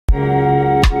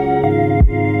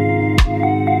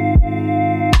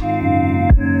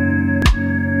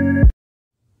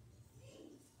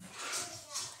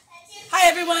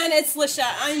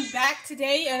Alicia. I'm back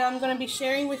today and I'm going to be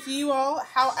sharing with you all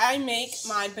how I make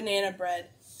my banana bread.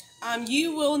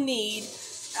 You will need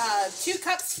 2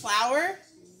 cups flour,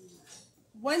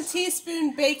 1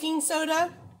 teaspoon baking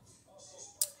soda,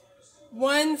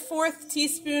 1/4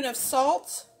 teaspoon of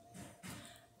salt,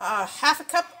 half a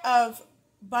cup of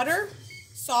butter,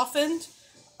 softened.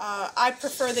 I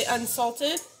prefer the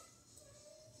unsalted.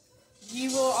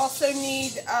 You will also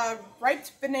need ripe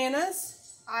bananas.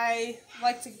 I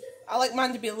like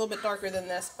mine to be a little bit darker than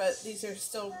this, but these are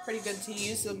still pretty good to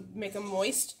use to make them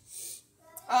moist.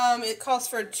 It calls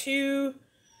for 2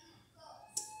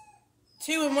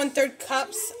 1/3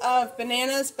 cups of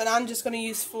bananas, but I'm just going to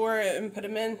use 4 and put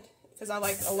them in because I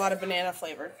like a lot of banana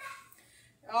flavor.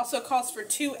 It also calls for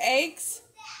 2 eggs.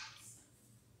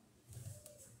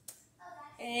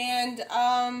 And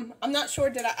I'm not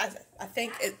sure, I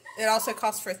think it also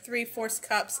calls for 3/4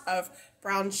 cups of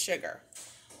brown sugar.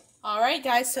 Alright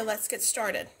guys, so let's get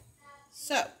started.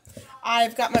 So,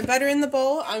 I've got my butter in the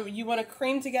bowl. You want to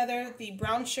cream together the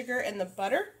brown sugar and the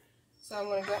butter. So I'm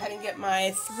going to go ahead and get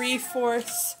my 3/4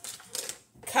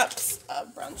 cups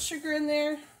of brown sugar in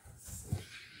there.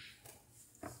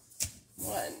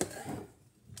 1,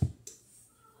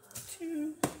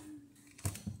 2,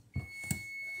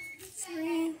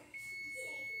 3.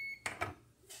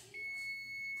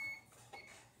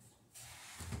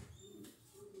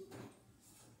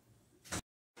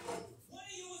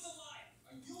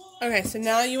 Okay, so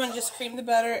now you want to just cream the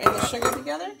butter and the sugar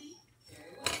together.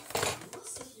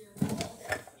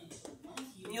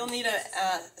 You'll need a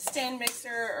stand mixer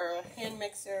or a hand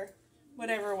mixer,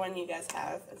 whatever one you guys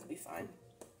have, it'll be fine.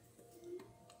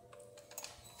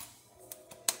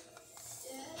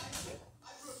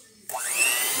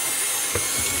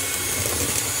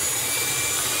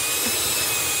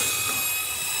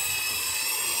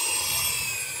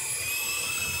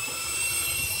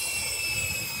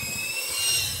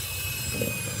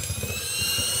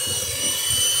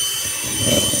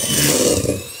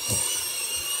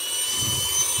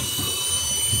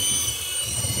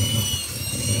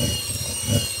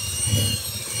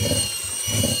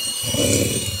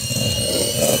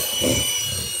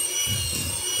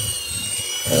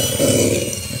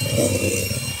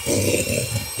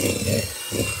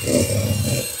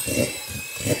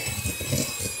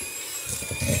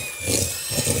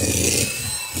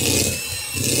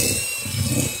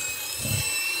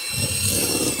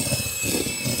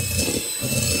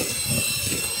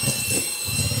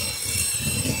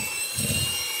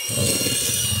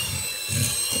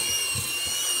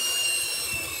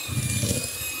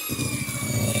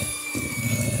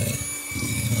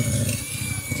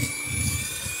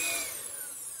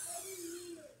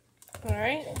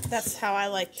 Alright, that's how I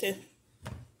like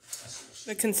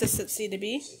the consistency to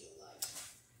be.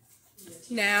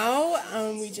 Now,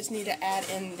 we just need to add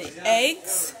in the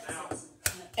eggs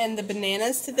and the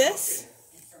bananas to this.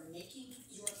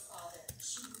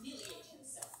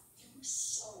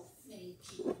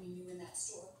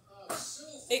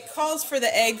 It calls for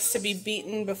the eggs to be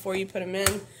beaten before you put them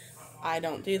in. I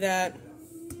don't do that.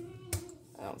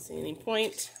 I don't see any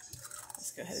point.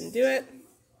 Let's go ahead and do it.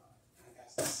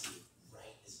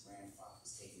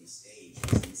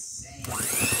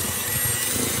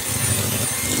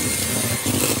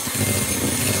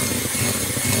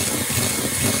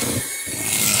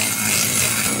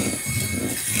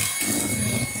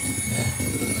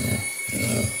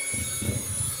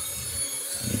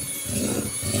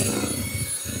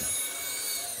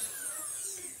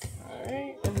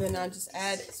 Alright, and then I'll just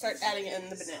start adding in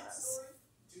the bananas.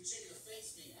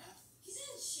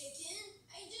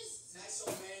 Nice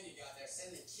old man you got there.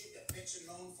 Send the kid the picture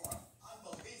known for him.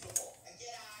 Unbelievable. And get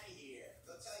out of here.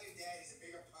 They'll tell your dad he's a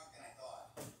bigger punk than I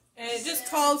thought. And it just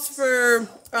calls for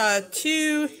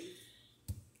 2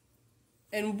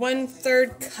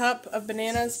 1/3 cup of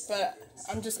bananas, but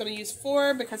I'm just going to use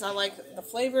 4 because I like the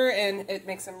flavor and it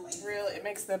makes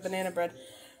the banana bread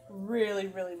really,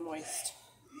 really moist.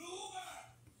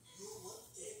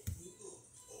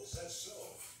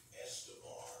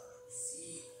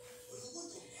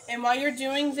 And while you're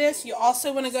doing this, you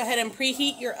also want to go ahead and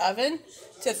preheat your oven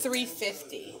to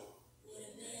 350.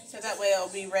 So that way it'll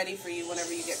be ready for you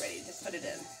whenever you get ready to put it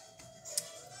in.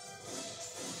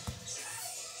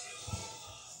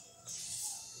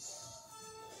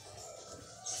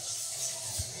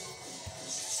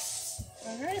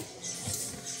 Alright,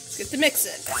 let's get to mix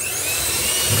it.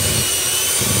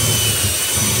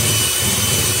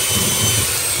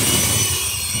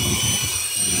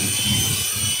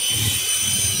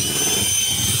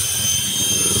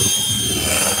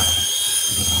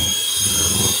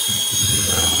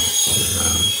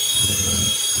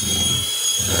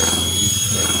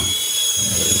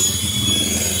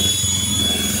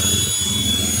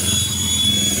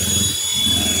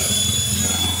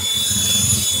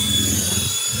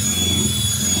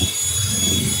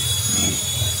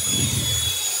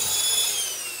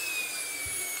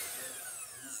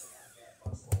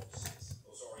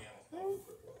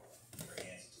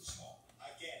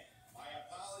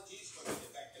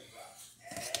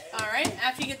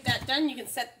 after you get that done, you can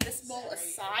set this bowl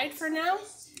aside for now.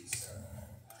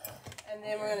 And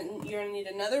then you're gonna need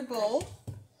another bowl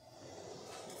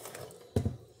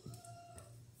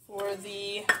for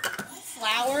the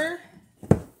flour.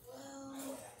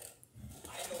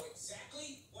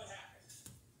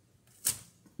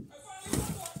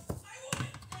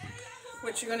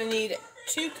 Which you're going to need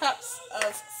 2 cups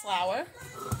of flour.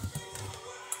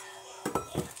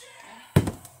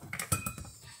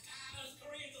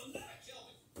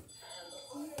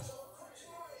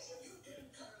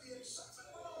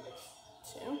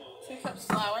 Two cups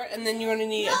of flour, and then you're going to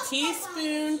need a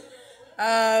teaspoon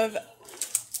of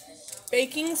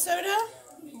baking soda,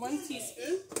 1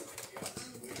 teaspoon.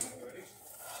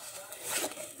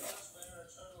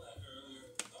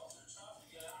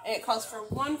 And it calls for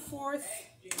 1/4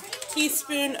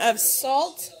 teaspoon of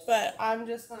salt, but I'm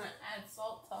just going to add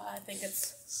salt till I think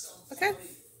it's okay.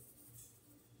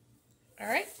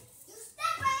 Alright.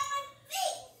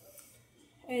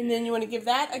 And then you want to give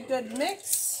that a good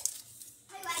mix.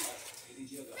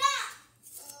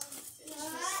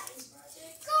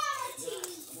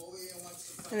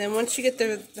 And then once you get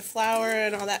the flour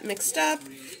and all that mixed up,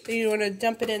 then you want to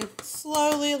dump it in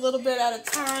slowly, a little bit at a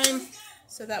time,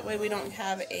 so that way we don't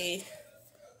have a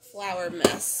flour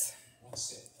mess. Put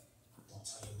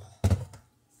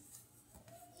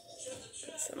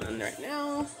some in right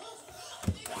now.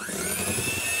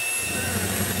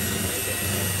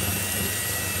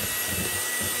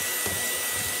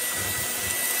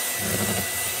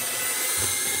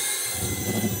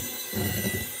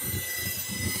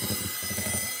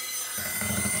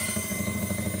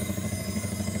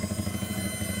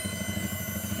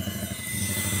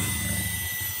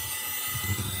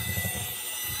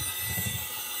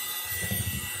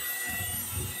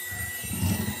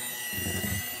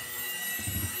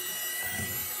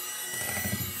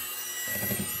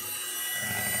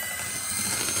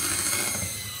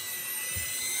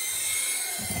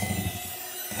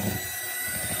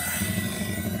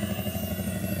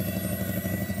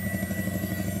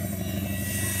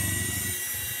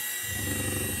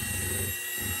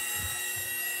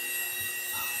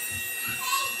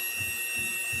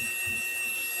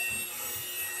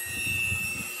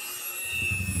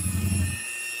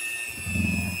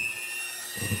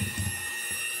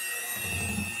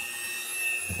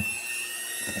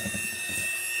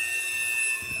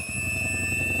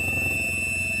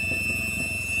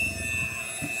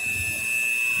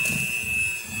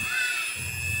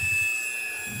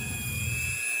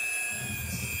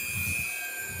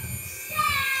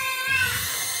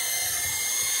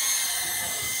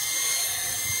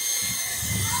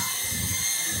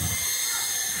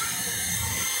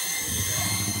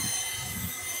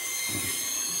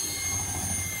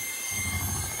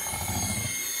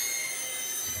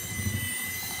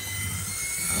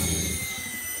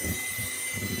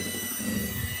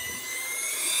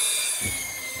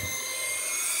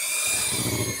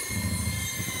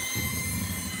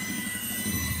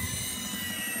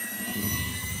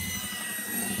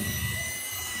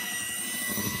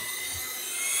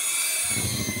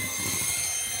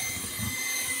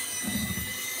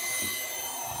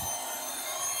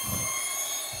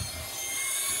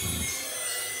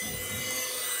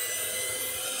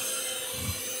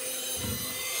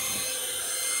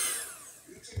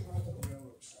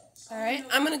 Alright,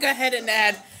 I'm going to go ahead and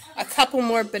add a couple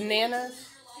more bananas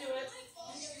to it.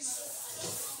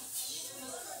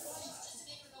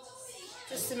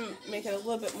 Just to make it a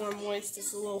little bit more moist.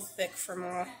 It's a little thick for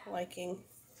my liking.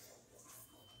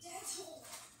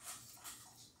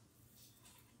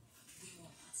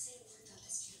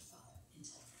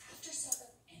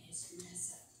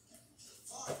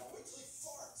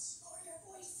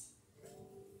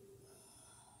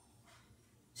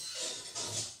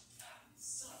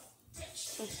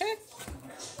 Okay.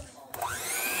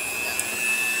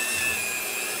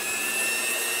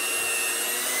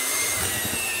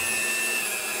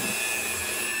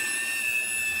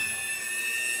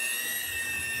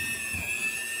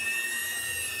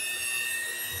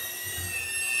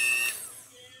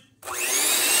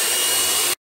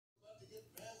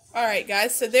 Alright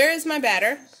guys, so there is my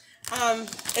batter.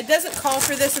 It doesn't call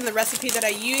for this in the recipe that I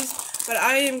use, but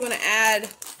I am going to add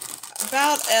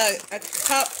about a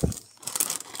cup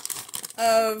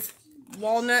of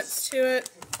walnuts to it.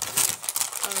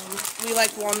 We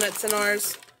like walnuts in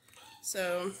ours,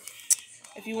 so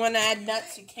if you want to add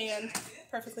nuts you can,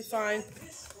 perfectly fine.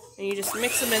 And you just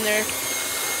mix them in there.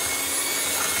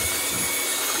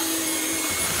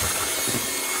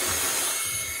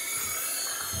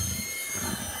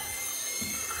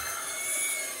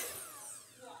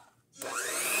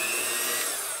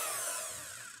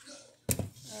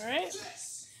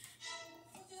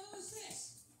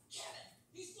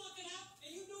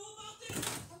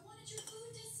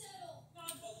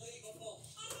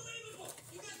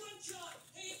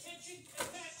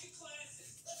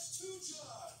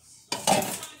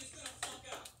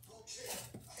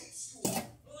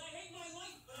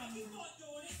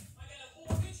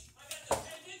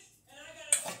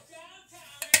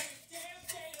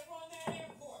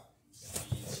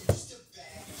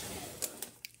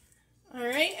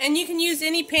 And you can use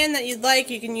any pan that you'd like.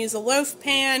 You can use a loaf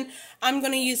pan. I'm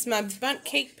going to use my bundt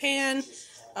cake pan.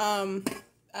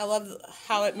 I love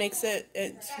how it makes it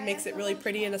really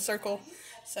pretty in a circle.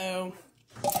 So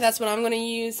that's what I'm going to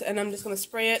use, and I'm just going to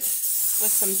spray it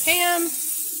with some Pam.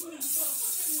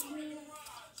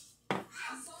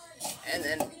 And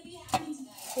then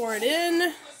pour it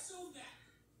in.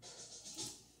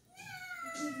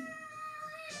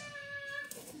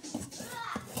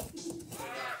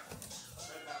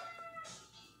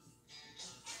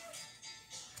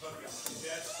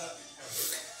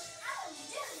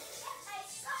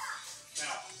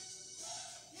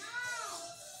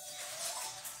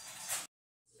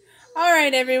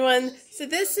 Alright everyone, so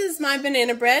this is my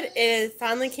banana bread. It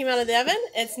finally came out of the oven.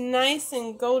 It's nice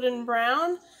and golden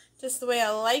brown, just the way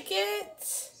I like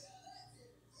it.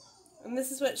 And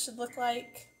this is what it should look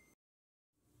like.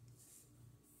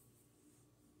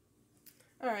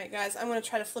 Alright guys, I'm going to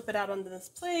try to flip it out onto this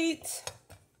plate.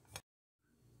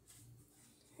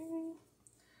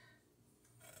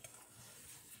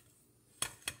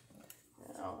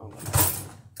 Now I'm going to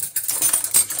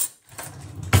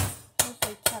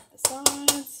hopefully tap the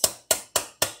sides.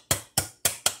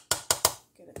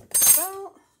 Get it mixed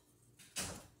out.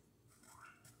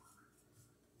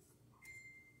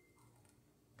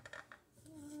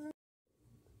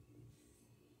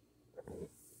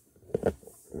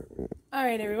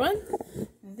 Alright everyone,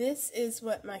 this is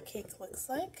what my cake looks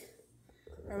like,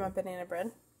 or my banana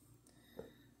bread.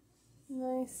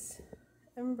 Nice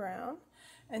and brown.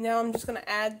 And now I'm just going to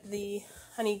add the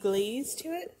honey glaze to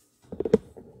it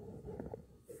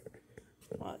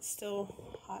while it's still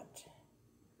hot.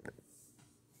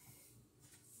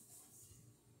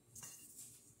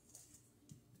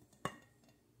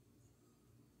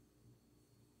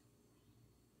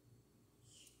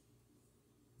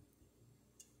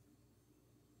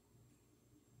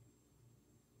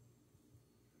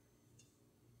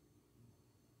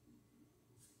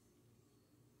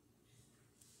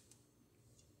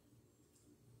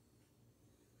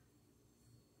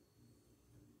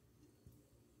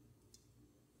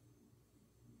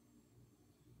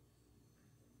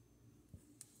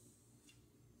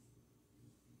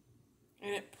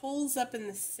 And it pulls up in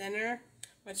the center,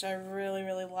 which I really,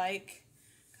 really like,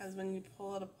 because when you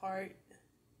pull it apart,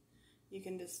 you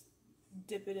can just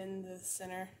dip it in the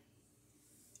center.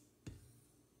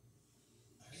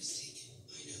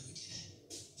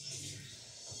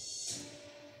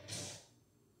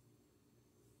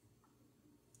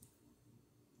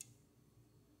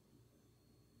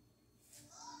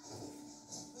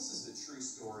 This is the true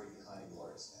story behind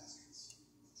Glorious Bastards.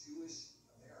 Jewish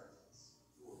Americans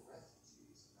who were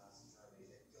refugees in Nazi Germany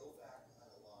that go back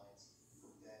behind the lines for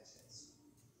vengeance.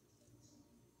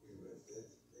 We were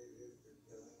dedicated to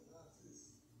killing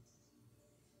Nazis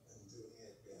and doing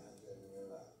it behind enemy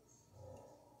lines.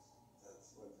 That's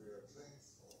what we were trained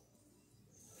for.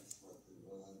 That's what we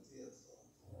volunteered for.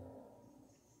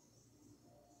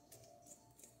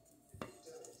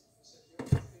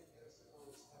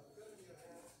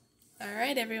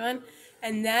 Alright everyone,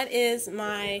 and that is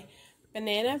my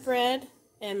banana bread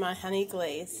and my honey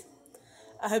glaze.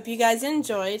 I hope you guys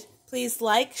enjoyed. Please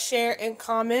like, share, and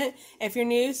comment. If you're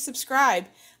new, subscribe.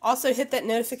 Also hit that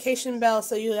notification bell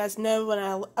so you guys know when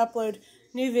I upload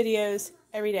new videos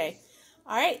every day.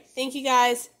 Alright, thank you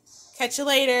guys. Catch you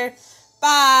later.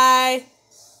 Bye.